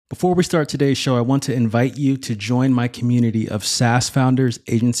Before we start today's show, I want to invite you to join my community of SaaS founders,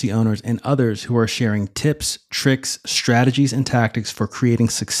 agency owners, and others who are sharing tips, tricks, strategies, and tactics for creating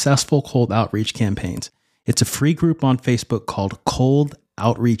successful cold outreach campaigns. It's a free group on Facebook called Cold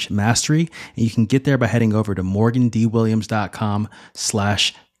Outreach Mastery, and you can get there by heading over to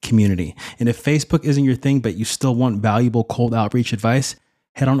morgandwilliams.com/community. And if Facebook isn't your thing, but you still want valuable cold outreach advice,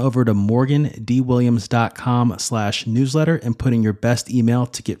 head on over to morgandwilliams.com/newsletter and put in your best email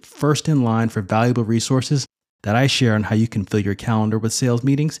to get first in line for valuable resources that I share on how you can fill your calendar with sales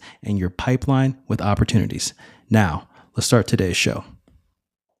meetings and your pipeline with opportunities. Now, let's start today's show.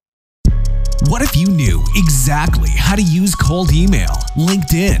 What if you knew exactly how to use cold email,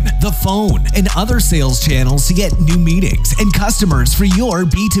 LinkedIn, the phone, and other sales channels to get new meetings and customers for your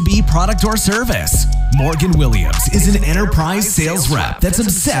B2B product or service? Morgan Williams is an enterprise sales rep that's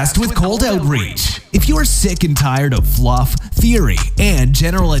obsessed with cold outreach. If you're sick and tired of fluff, theory, and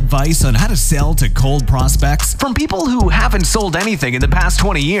general advice on how to sell to cold prospects from people who haven't sold anything in the past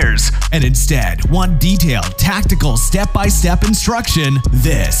 20 years, and instead want detailed, tactical, step-by-step instruction,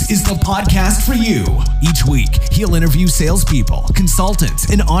 this is the podcast for you. Each week, he'll interview salespeople, consultants,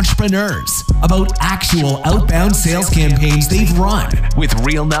 and entrepreneurs about actual outbound sales campaigns they've run with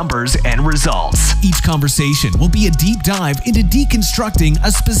real numbers and results. Each conversation will be a deep dive into deconstructing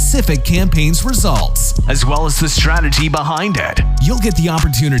a specific campaign's results, as well as the strategy behind it. You'll get the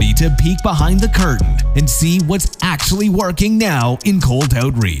opportunity to peek behind the curtain and see what's actually working now in cold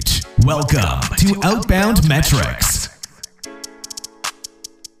outreach. Welcome to Outbound Metrics.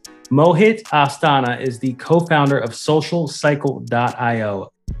 Mohit Asthana is the co-founder of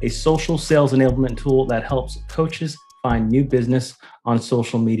SocialCycle.io, a social sales enablement tool that helps coaches find new business on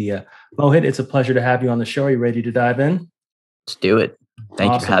social media. Mohit, it's a pleasure to have you on the show. Are you ready to dive in? Let's do it.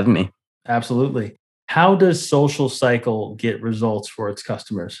 Thank you for having me. Absolutely. How does Social Cycle get results for its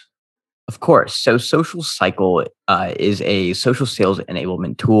customers? Of course. So Social Cycle is a social sales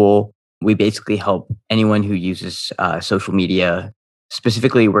enablement tool. We basically help anyone who uses social media.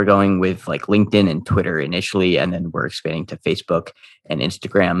 Specifically, we're going with like LinkedIn and Twitter initially, and then we're expanding to Facebook and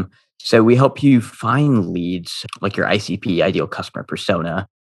Instagram. So we help you find leads like your ICP, ideal customer persona,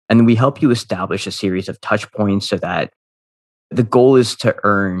 and then we help you establish a series of touch points so that the goal is to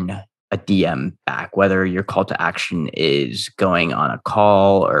earn a DM back, whether your call to action is going on a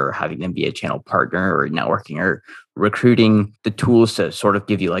call or having them be a channel partner or networking or recruiting. The tools to sort of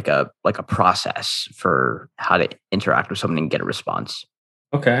give you like a process for how to interact with someone and get a response.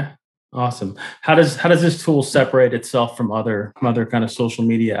 Okay, awesome. How does this tool separate itself from other kind of social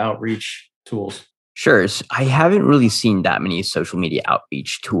media outreach tools? Sure. So I haven't really seen that many social media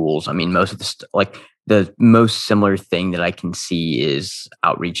outreach tools. I mean, most of the most similar thing that I can see is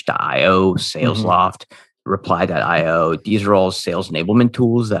Outreach.io, SalesLoft, Reply.io. These are all sales enablement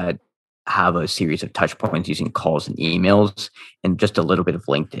tools that have a series of touch points using calls and emails and just a little bit of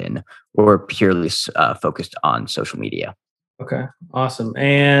LinkedIn, or purely focused on social media. Okay, awesome.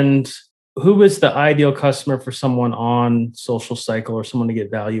 And who is the ideal customer for someone on Social Cycle or someone to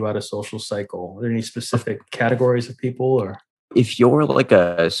get value out of Social Cycle? Are there any specific categories of people or? If you're like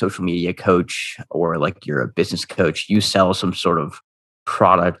a social media coach or like you're a business coach, you sell some sort of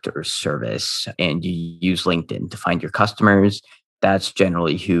product or service and you use LinkedIn to find your customers, that's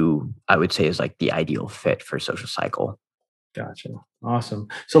generally who I would say is like the ideal fit for Social Cycle. Gotcha. Awesome.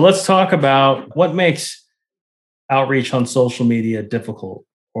 So let's talk about what makes outreach on social media difficult,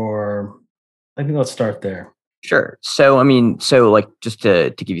 or I think let's start there. Sure. So, like just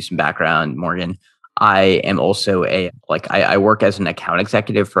to give you some background, Morgan, I am also I work as an account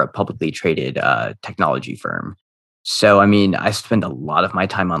executive for a publicly traded technology firm. So, I spend a lot of my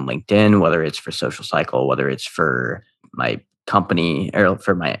time on LinkedIn, whether it's for Social Cycle, whether it's for my company or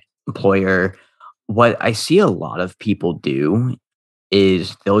for my employer. What I see a lot of people do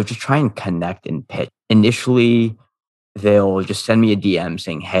is they'll just try and connect and pitch. Initially, they'll just send me a DM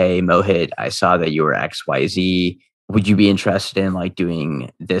saying, "Hey, Mohit, I saw that you were XYZ. Would you be interested in like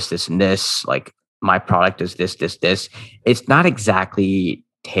doing this, this, and this? Like, my product is this, this, this." It's not exactly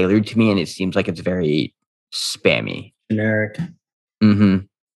tailored to me, and it seems like it's very spammy. Generic. It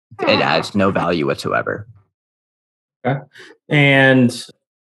adds no value whatsoever. Okay. And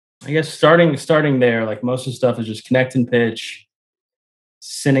I guess starting there, like most of the stuff is just connect and pitch,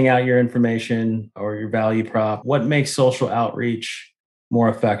 sending out your information or your value prop. What makes social outreach more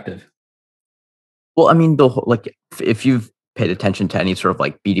effective? Well, if you've paid attention to any sort of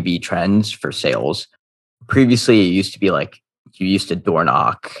like B2B trends for sales, previously it used to be like you used to door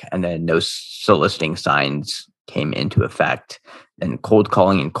knock and then no soliciting signs came into effect. Then cold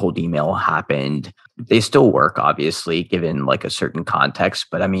calling and cold email happened. They still work, obviously, given like a certain context.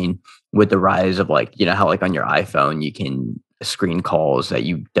 But I mean, with the rise of like, how like on your iPhone, you can screen calls that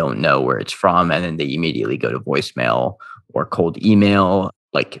you don't know where it's from, and then they immediately go to voicemail or cold email.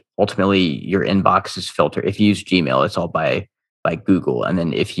 Like ultimately your inbox is filtered. If you use Gmail, it's all by Google. And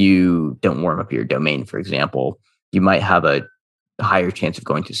then if you don't warm up your domain, for example, you might have a higher chance of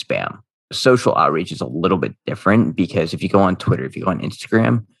going to spam. Social outreach is a little bit different because if you go on Twitter, if you go on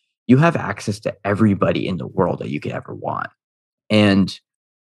Instagram, you have access to everybody in the world that you could ever want. And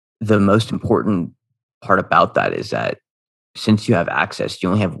the most important part about that is that since you have access, you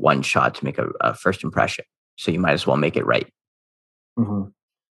only have one shot to make a first impression. So you might as well make it right. Mm-hmm.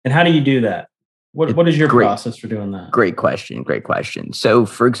 And how do you do that? What is your process for doing that? Great question. So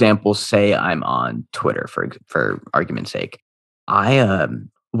for example, say I'm on Twitter for argument's sake.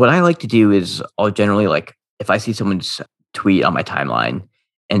 What I like to do is I'll generally like if I see someone's tweet on my timeline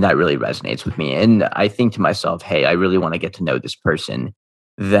and that really resonates with me and I think to myself, hey, I really want to get to know this person,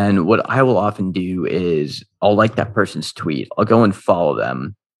 then what I will often do is I'll like that person's tweet. I'll go and follow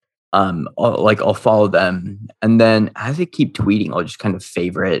them. I'll follow them, and then as they keep tweeting, I'll just kind of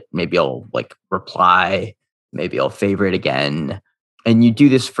favorite. Maybe I'll like reply. Maybe I'll favorite again, and you do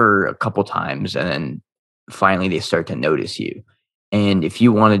this for a couple times, and then finally they start to notice you. And if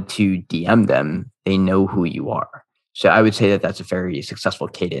you wanted to DM them, they know who you are. So I would say that that's a very successful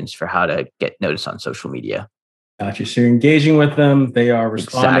cadence for how to get noticed on social media. Gotcha. So you're engaging with them; they are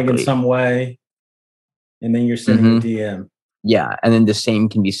responding in some way, and then you're sending a DM. Yeah. And then the same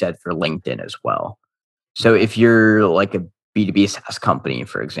can be said for LinkedIn as well. So if you're like a B2B SaaS company,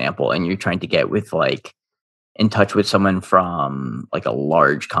 for example, and you're trying to get with like in touch with someone from like a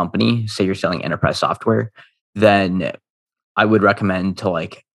large company, say you're selling enterprise software, then I would recommend to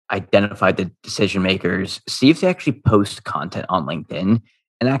like identify the decision makers, see if they actually post content on LinkedIn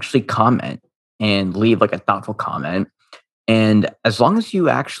and actually comment and leave like a thoughtful comment. And as long as you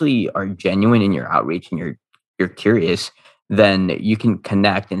actually are genuine in your outreach and you're curious, then you can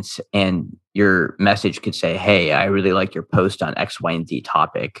connect and your message could say, hey, I really like your post on X, Y, and Z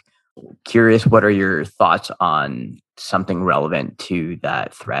topic. Curious, what are your thoughts on something relevant to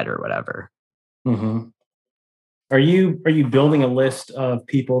that thread or whatever? Mm-hmm. Are you building a list of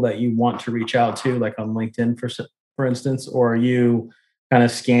people that you want to reach out to, like on LinkedIn, for instance, or are you kind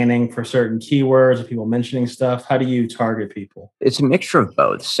of scanning for certain keywords or people mentioning stuff? How do you target people? It's a mixture of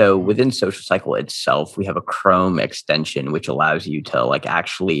both. So within Social Cycle itself, we have a Chrome extension, which allows you to like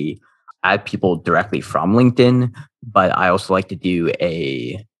actually add people directly from LinkedIn. But I also like to do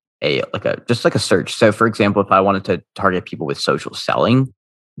just like a search. So for example, if I wanted to target people with social selling,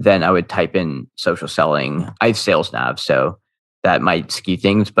 then I would type in social selling. I have sales nav, so that might skew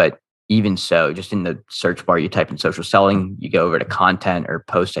things, but even so, just in the search bar, you type in social selling, you go over to content or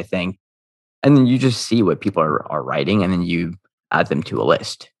post, I think, and then you just see what people are writing, and then you add them to a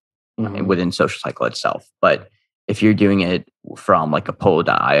list within Social Cycle itself. But if you're doing it from like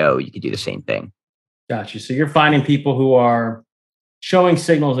Apollo.io, you could do the same thing. Gotcha. So you're finding people who are showing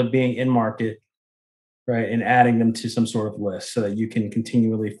signals of being in market, right, and adding them to some sort of list so that you can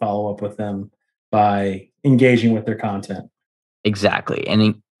continually follow up with them by engaging with their content. Exactly.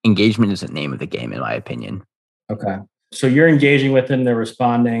 And engagement is the name of the game, in my opinion. Okay. So you're engaging with them, they're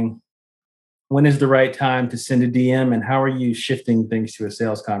responding. When is the right time to send a DM, and how are you shifting things to a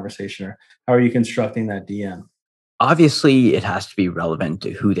sales conversation, or how are you constructing that DM? Obviously, it has to be relevant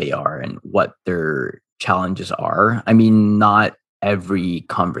to who they are and what their challenges are. I mean, not every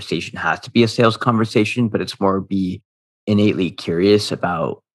conversation has to be a sales conversation, but it's more be innately curious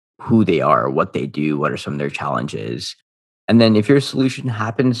about who they are, what they do, what are some of their challenges. And then if your solution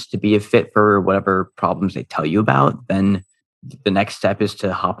happens to be a fit for whatever problems they tell you about, then the next step is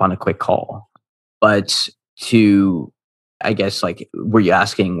to hop on a quick call. But I guess, like, were you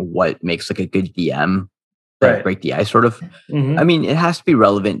asking what makes like a good DM that break the ice sort of? Mm-hmm. I mean, it has to be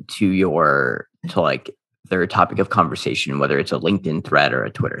relevant to like their topic of conversation, whether it's a LinkedIn thread or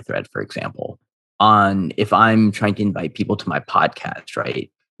a Twitter thread, for example. If I'm trying to invite people to my podcast, right,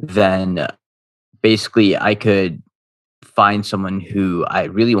 then basically I could find someone who I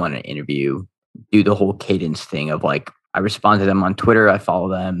really want to interview, do the whole cadence thing of like, I respond to them on Twitter, I follow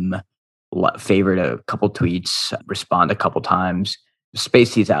them, favorite a couple tweets, respond a couple times,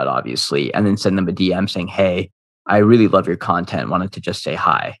 space these out, obviously, and then send them a DM saying, hey, I really love your content, wanted to just say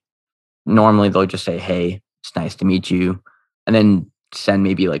hi. Normally they'll just say, hey, it's nice to meet you. And then send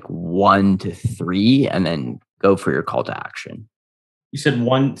maybe like 1 to 3 and then go for your call to action. You said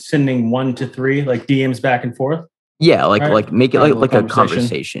sending 1 to 3, like DMs back and forth? Yeah, like make it like a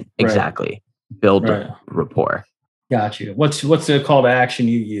conversation. Right. Exactly. Build rapport. Got you. What's the call to action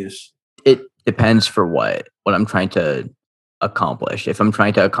you use? It Depends for what I'm trying to accomplish. If I'm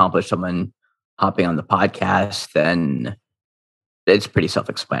trying to accomplish someone hopping on the podcast, then it's pretty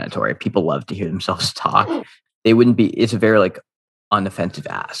self-explanatory. People love to hear themselves talk. They wouldn't be. It's a very like unoffensive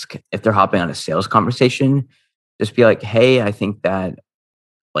ask. If they're hopping on a sales conversation, just be like, "Hey, I think that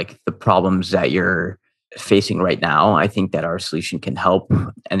like the problems that you're facing right now, I think that our solution can help."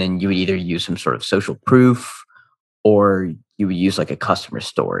 And then you would either use some sort of social proof or you would use like a customer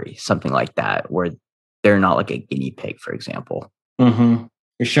story, something like that, where they're not like a guinea pig, for example. Mm-hmm.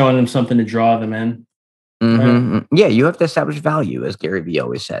 You're showing them something to draw them in. Right? Yeah, you have to establish value, as Gary Vee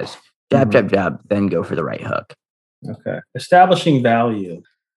always says. Jab, Mhm. jab, jab, then go for the right hook. Okay. Establishing value.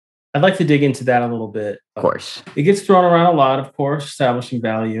 I'd like to dig into that a little bit. Of course. It gets thrown around a lot, of course, establishing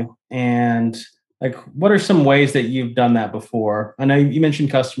value. And like, what are some ways that you've done that before? I know you mentioned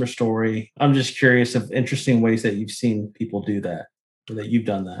customer story. I'm just curious of interesting ways that you've seen people do that or that you've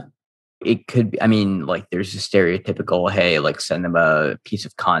done that. It could be, I mean, like there's a stereotypical, hey, like send them a piece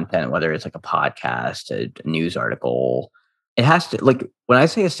of content, whether it's like a podcast, a news article. It has to, like, when I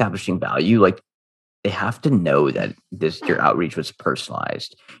say establishing value, like they have to know that this your outreach was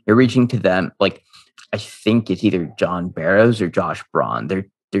personalized. You're reaching to them. Like I think it's either John Barrows or Josh Braun.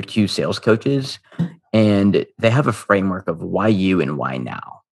 They're two sales coaches, and they have a framework of why you and why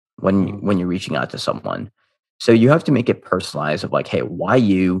now when you're reaching out to someone. So you have to make it personalized of like, hey, why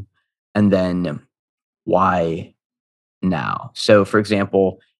you, and then why now. So for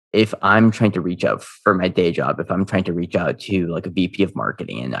example, if I'm trying to reach out for my day job, if I'm trying to reach out to like a VP of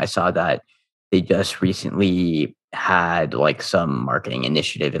marketing and I saw that they just recently had like some marketing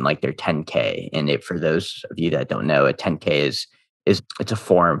initiative in like their 10K. And it, for those of you that don't know, a 10K is it's a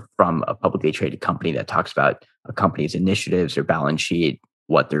form from a publicly traded company that talks about a company's initiatives, their balance sheet,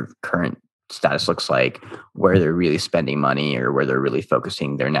 what their current status looks like, where they're really spending money or where they're really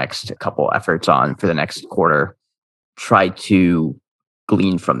focusing their next couple efforts on for the next quarter. Try to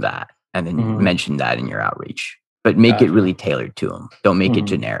glean from that and then mention that in your outreach, but make it Gotcha. really tailored to them. Don't make it Mhm.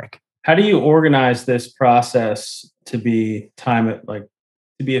 generic. How do you organize this process to be to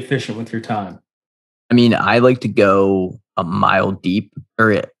be efficient with your time? I mean, I like to go a mile deep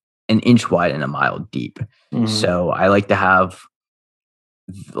or an inch wide and a mile deep. Mhm. So I like to have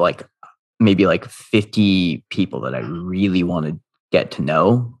like maybe like 50 people that I really want to get to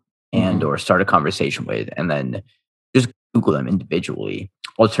know and Mhm. or start a conversation with, and then just Google them individually.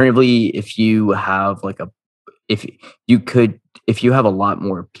 Alternatively, if you have like a if you could if you have a lot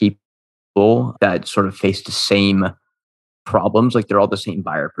more people that sort of face the same problems, like they're all the same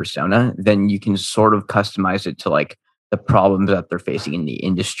buyer persona, then you can sort of customize it to like the problems that they're facing in the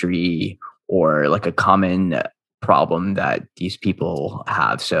industry or like a common problem that these people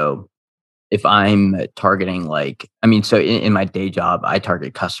have. So if I'm targeting like, I mean, so in my day job, I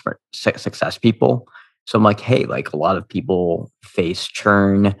target customer success people. So I'm like, hey, like a lot of people face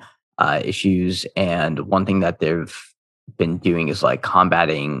churn issues. And one thing that they've been doing is like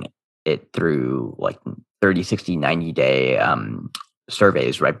combating it through like 30, 60, 90-day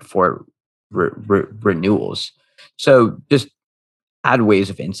surveys right before renewals. So just add ways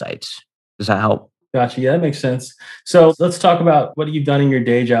of insights. Does that help? Gotcha. Yeah, that makes sense. So let's talk about what you've done in your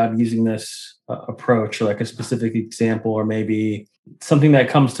day job using this approach, or like a specific example, or maybe something that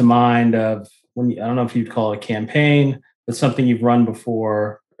comes to mind of I don't know if you'd call it a campaign, but something you've run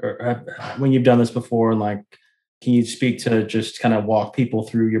before, or when you've done this before, and like, can you speak to just kind of walk people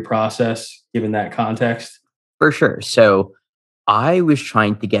through your process given that context? For sure. So I was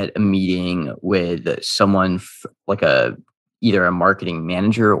trying to get a meeting with someone like a either a marketing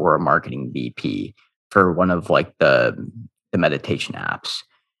manager or a marketing VP for one of like the meditation apps.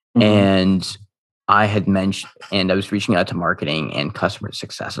 Hmm. And I had mentioned, and I was reaching out to marketing and customer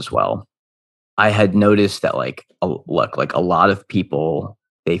success as well. I had noticed that like look, like a lot of people,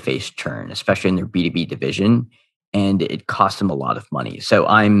 they face churn, especially in their B2B division, and it costs them a lot of money. So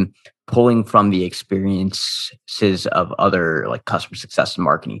I'm pulling from the experiences of other like customer success and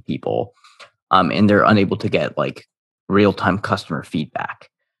marketing people, and they're unable to get like real-time customer feedback.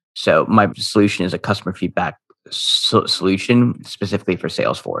 So my solution is a customer feedback solution specifically for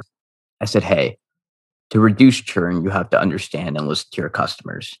Salesforce. I said, hey, to reduce churn, you have to understand and listen to your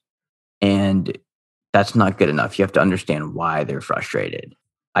customers. And that's not good enough. You have to understand why they're frustrated.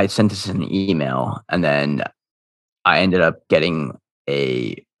 I sent this in an email, and then I ended up getting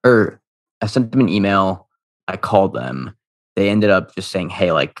or I sent them an email. I called them. They ended up just saying,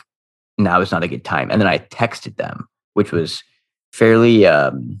 hey, like now is not a good time. And then I texted them, which was fairly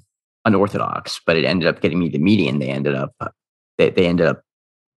unorthodox, but it ended up getting me the meeting, and they ended up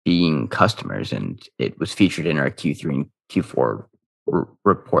being customers, and it was featured in our Q3 and Q4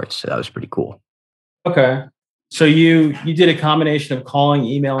 reports. So that was pretty cool. Okay. So you did a combination of calling,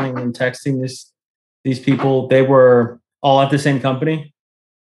 emailing, and texting these people. They were all at the same company,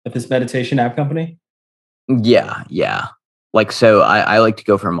 at this meditation app company? Yeah, yeah. Like, so I like to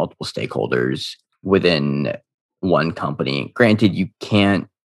go for multiple stakeholders within one company. Granted, you can't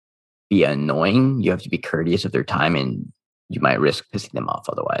be annoying. You have to be courteous of their time, and you might risk pissing them off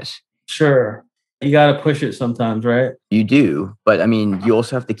otherwise. Sure. You got to push it sometimes, right? You do, but I mean, you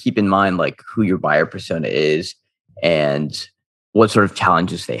also have to keep in mind like who your buyer persona is and what sort of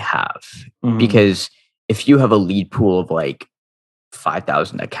challenges they have. Mhm. Because if you have a lead pool of like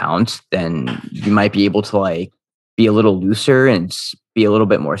 5,000 accounts, then you might be able to like be a little looser and be a little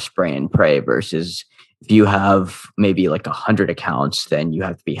bit more spray and pray versus if you have maybe like 100 accounts, then you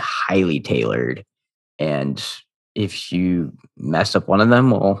have to be highly tailored. And if you mess up one of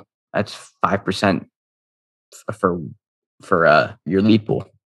them, well, that's 5% for your lead pool.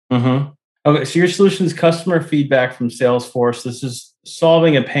 Mhm. Okay, so your solution is customer feedback from Salesforce. This is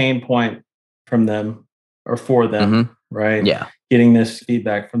solving a pain point from them or for them, Hmm. right? Yeah, Getting this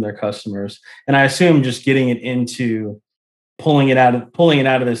feedback from their customers. And I assume just getting it into pulling it out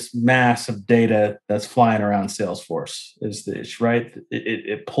of this mass of data that's flying around Salesforce is the issue, right?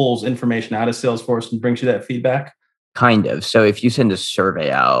 It pulls information out of Salesforce and brings you that feedback. kind of. So if you send a survey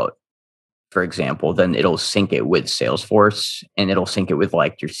out, for example, then it'll sync it with Salesforce and it'll sync it with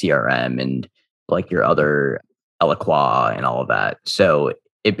like your CRM and like your other Eloqua and all of that. So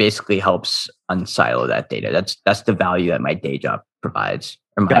it basically helps unsilo that data. That's the value that my day job provides,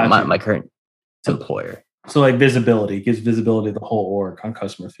 or Got my you. current So, employer. so like visibility gives visibility to the whole org on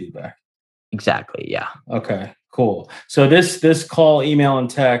customer feedback. Exactly. Yeah. Okay, cool. So this call, email, and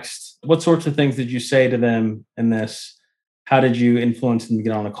text, what sorts of things did you say to them in this? How did you influence them to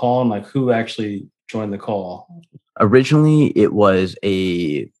get on a call, and like who actually joined the call? Originally, it was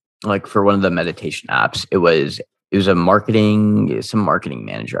like for one of the meditation apps. It was some marketing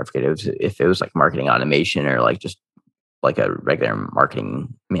manager. I forget if it was like marketing automation or like just like a regular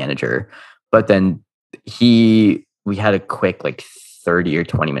marketing manager. But then we had a quick like 30 or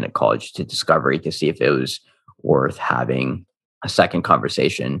 20-minute call just to discovery to see if it was worth having a second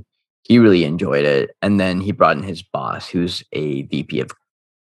conversation. He really enjoyed it. And then he brought in his boss, who's a VP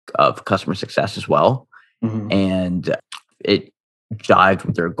of customer success as well. Mhm. And it jived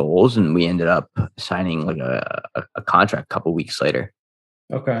with their goals. And we ended up signing like a contract a couple weeks later.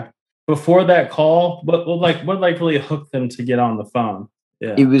 Okay. Before that call, what really hooked them to get on the phone?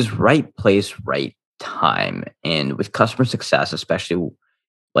 It Yeah. was right place, right time. And with customer success, especially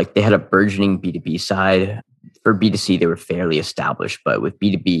like they had a burgeoning B2B side. For B2C, they were fairly established, but with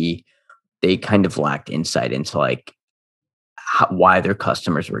B2B, they kind of lacked insight into like why their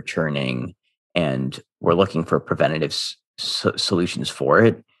customers were churning and were looking for preventative solutions for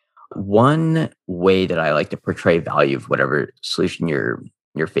it. One way that I like to portray value of whatever solution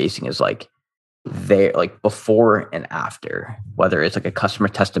you're facing is like there like before and after, whether it's like a customer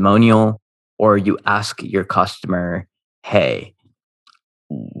testimonial or you ask your customer, hey,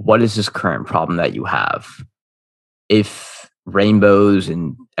 what is this current problem that you have? If rainbows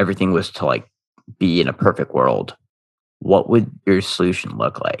and everything was to like be in a perfect world, what would your solution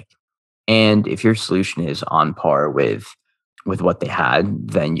look like? And if your solution is on par with what they had,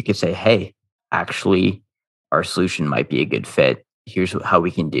 then you could say, hey, actually our solution might be a good fit. Here's how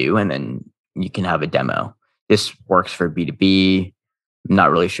we can do, and then you can have a demo. This works for B2B. I'm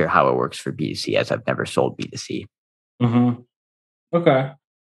not really sure how it works for B2C as I've never sold B2C. Hmm. Okay.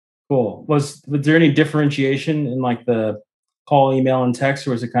 Cool. Was there any differentiation in like the call, email, and text,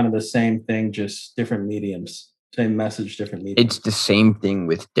 or was it kind of the same thing, just different mediums, same message, different It's mediums? the same thing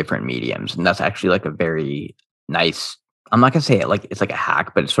with different mediums. And that's actually like a very nice, I'm not gonna say it like it's like a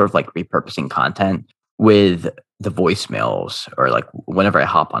hack, but it's sort of like repurposing content with the voicemails or like whenever I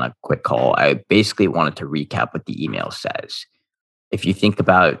hop on a quick call, I basically wanted to recap what the email says. If you think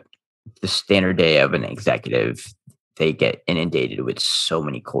about the standard day of an executive, they get inundated with so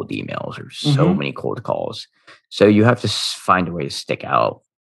many cold emails or so Hmm. many cold calls. So you have to find a way to stick out.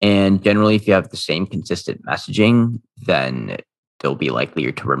 And generally, if you have the same consistent messaging, then they'll be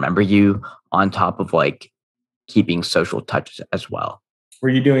likelier to remember you on top of like keeping social touches as well. Were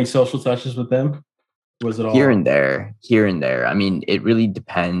you doing social touches with them? Was it all? Here and there. I mean, it really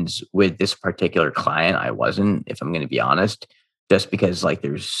depends. With this particular client, I wasn't, if I'm going to be honest, just because like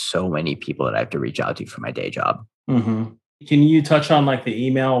there's so many people that I have to reach out to for my day job. Hmm. Can you touch on like the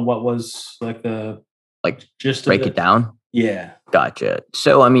email? What was like the Like gist of break it it? down. Yeah. Gotcha.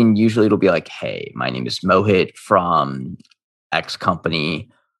 So, I mean, usually it'll be like, hey, my name is Mohit from X company.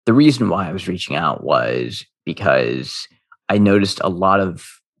 The reason why I was reaching out was because I noticed a lot of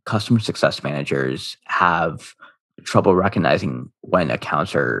customer success managers have trouble recognizing when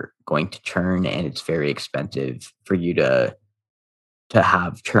accounts are going to churn, and it's very expensive for you to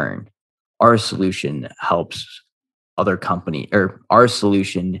have churn. Our solution helps our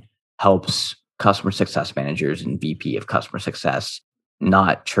solution helps customer success managers and VP of customer success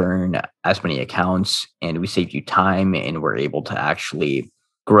not churn as many accounts, and we save you time, and we're able to actually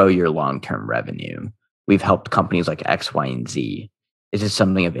grow your long-term revenue. We've helped companies like X, Y, and Z. Is this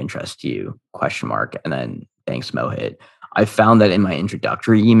something of interest to you? Question mark. And then thanks, Mohit. I found that in my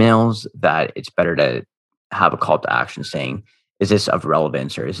introductory emails that it's better to have a call to action saying, is this of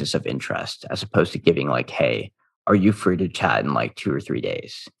relevance or is this of interest? As opposed to giving like, hey, are you free to chat in like 2 or 3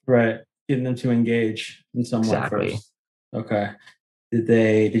 days? Right. Getting them to engage in some way Exactly. first. Okay.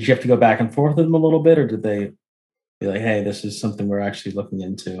 Did you have to go back and forth with them a little bit, or did they be like, hey, this is something we're actually looking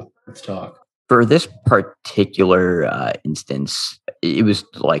into? Let's talk. For this particular instance, it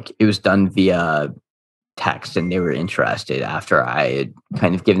was done via text, and they were interested after I had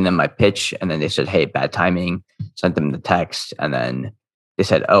kind of given them my pitch, and then they said, hey, bad timing, sent them the text, and then they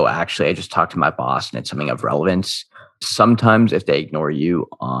said, oh, actually, I just talked to my boss and it's something of relevance. Sometimes if they ignore you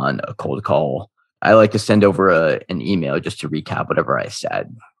on a cold call, I like to send over an email just to recap whatever I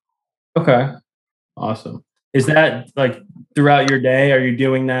said. Okay. Awesome. Is that like throughout your day? Are you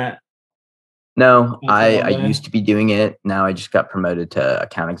doing that? No, That's all I day? used to be doing it. Now I just got promoted to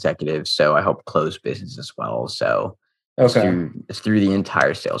account executive, so I help close business as well. So Okay. it's through the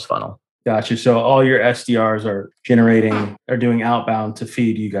entire sales funnel. Got you. So all your SDRs are doing outbound to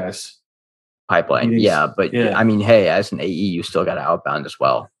feed you guys. Pipeline. Meetings. Yeah, but Yeah. I mean, hey, as an AE, you still got to outbound as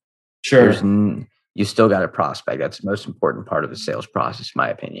well. Sure. You still got to prospect. That's the most important part of the sales process, in my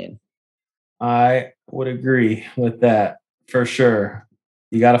opinion. I would agree with that for sure.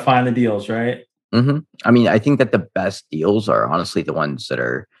 You got to find the deals, right? I mean, I think that the best deals are honestly the ones that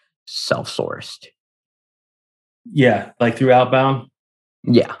are self-sourced. Yeah, like through outbound.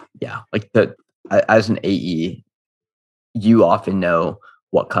 Yeah, yeah. As an AE, you often know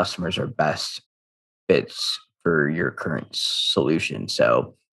what customers are best fits for your current solution.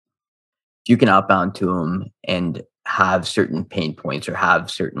 So if you can outbound to them and have certain pain points or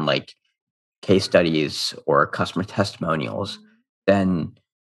have certain like case studies or customer testimonials, then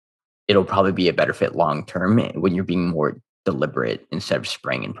it'll probably be a better fit long term when you're being more deliberate instead of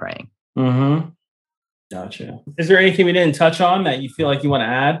spraying and praying. Mm-hmm. Gotcha. Is there anything we didn't touch on that you feel like you want to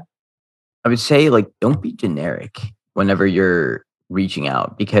add? I would say like don't be generic whenever you're reaching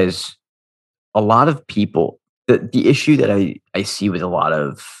out, because a lot of people, the issue that I see with a lot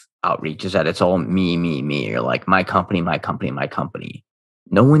of outreach is that it's all me, me, me, or like my company, my company, my company.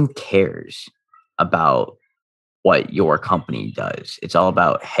 No one cares about what your company does. It's all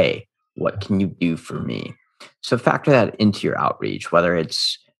about, hey, what can you do for me? So factor that into your outreach, whether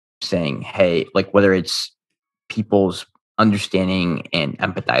it's saying, hey, like whether it's people's understanding and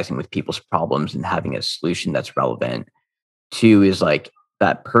empathizing with people's problems and having a solution that's relevant. Two is like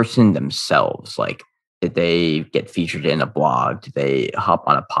that person themselves. Like, did they get featured in a blog? Did they hop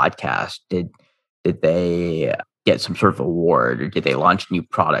on a podcast? Did they get some sort of award, or did they launch a new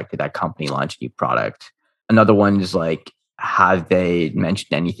product? Did that company launch a new product? Another one is like, have they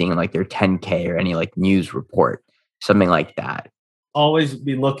mentioned anything in like their 10K or any like news report, something like that? Always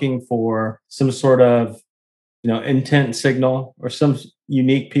be looking for some sort of intent signal or some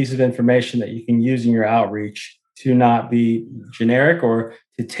unique piece of information that you can use in your outreach to not be generic or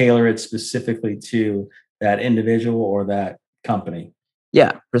to tailor it specifically to that individual or that company.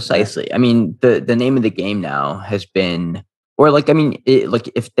 Yeah, precisely. I mean, the name of the game now has been, or like, I mean, like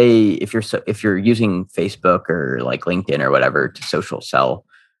if you're using Facebook or like LinkedIn or whatever to social sell,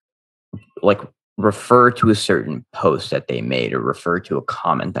 like refer to a certain post that they made or refer to a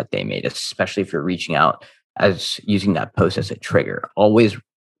comment that they made, especially if you're reaching out as using that post as a trigger. Always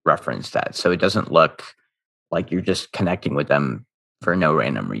reference that so it doesn't look like you're just connecting with them for no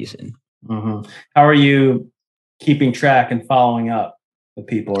random reason. Mm-hmm. How are you keeping track and following up with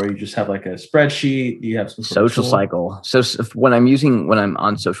people? Or you just have like a spreadsheet? Do you have some sort Social Cycle. So when I'm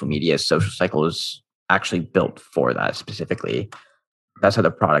on social media, Social Cycle is actually built for that specifically. That's how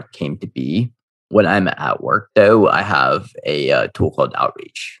the product came to be. When I'm at work, though, I have a tool called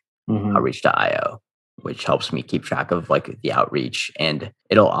Outreach, Outreach.io, which helps me keep track of like the outreach, and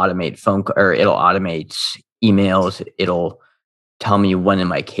it'll automate it'll automate emails. It'll tell me when in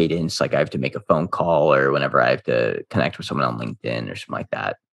my cadence, like I have to make a phone call or whenever I have to connect with someone on LinkedIn or something like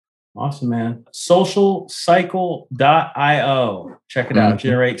that. Awesome, man. Socialcycle.io. Check it out.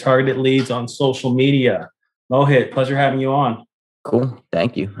 Generate targeted leads on social media. Mohit, pleasure having you on. Cool.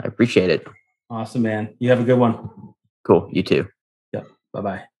 Thank you. I appreciate it. Awesome, man. You have a good one. Cool. You too. Yep.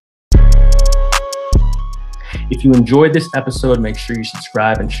 Bye-bye. If you enjoyed this episode, make sure you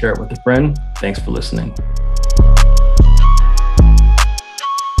subscribe and share it with a friend. Thanks for listening.